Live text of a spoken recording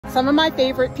Some of my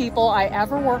favorite people I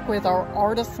ever work with are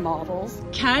artist models.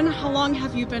 Ken, how long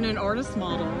have you been an artist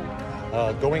model?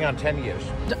 Going on 10 years.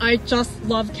 I just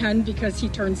love Ken because he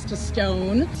turns to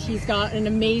stone. He's got an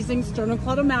amazing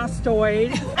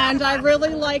sternocleidomastoid, and I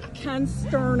really like Ken's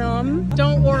sternum.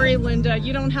 Don't worry, Linda,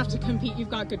 you don't have to compete. You've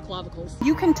got good clavicles.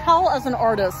 You can tell as an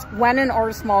artist when an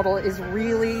artist model is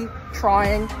really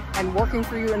trying and working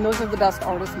for you, and those are the best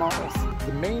artist models.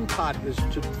 The main part is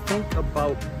to think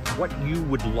about what you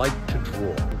would like to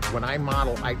draw. When I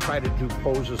model, I try to do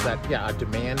poses that, are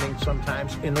demanding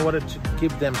sometimes in order to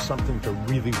give them something to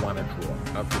really want to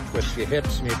draw. If you twist your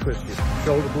hips and you twist your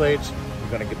shoulder blades, you're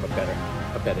going to give them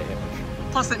a better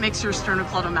image. Plus, it makes your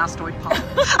sternocleidomastoid pop.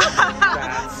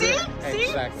 See?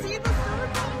 Exactly. See the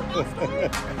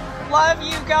sternocleidomastoid? Love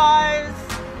you guys.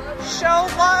 Show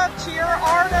love to your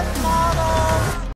artist models.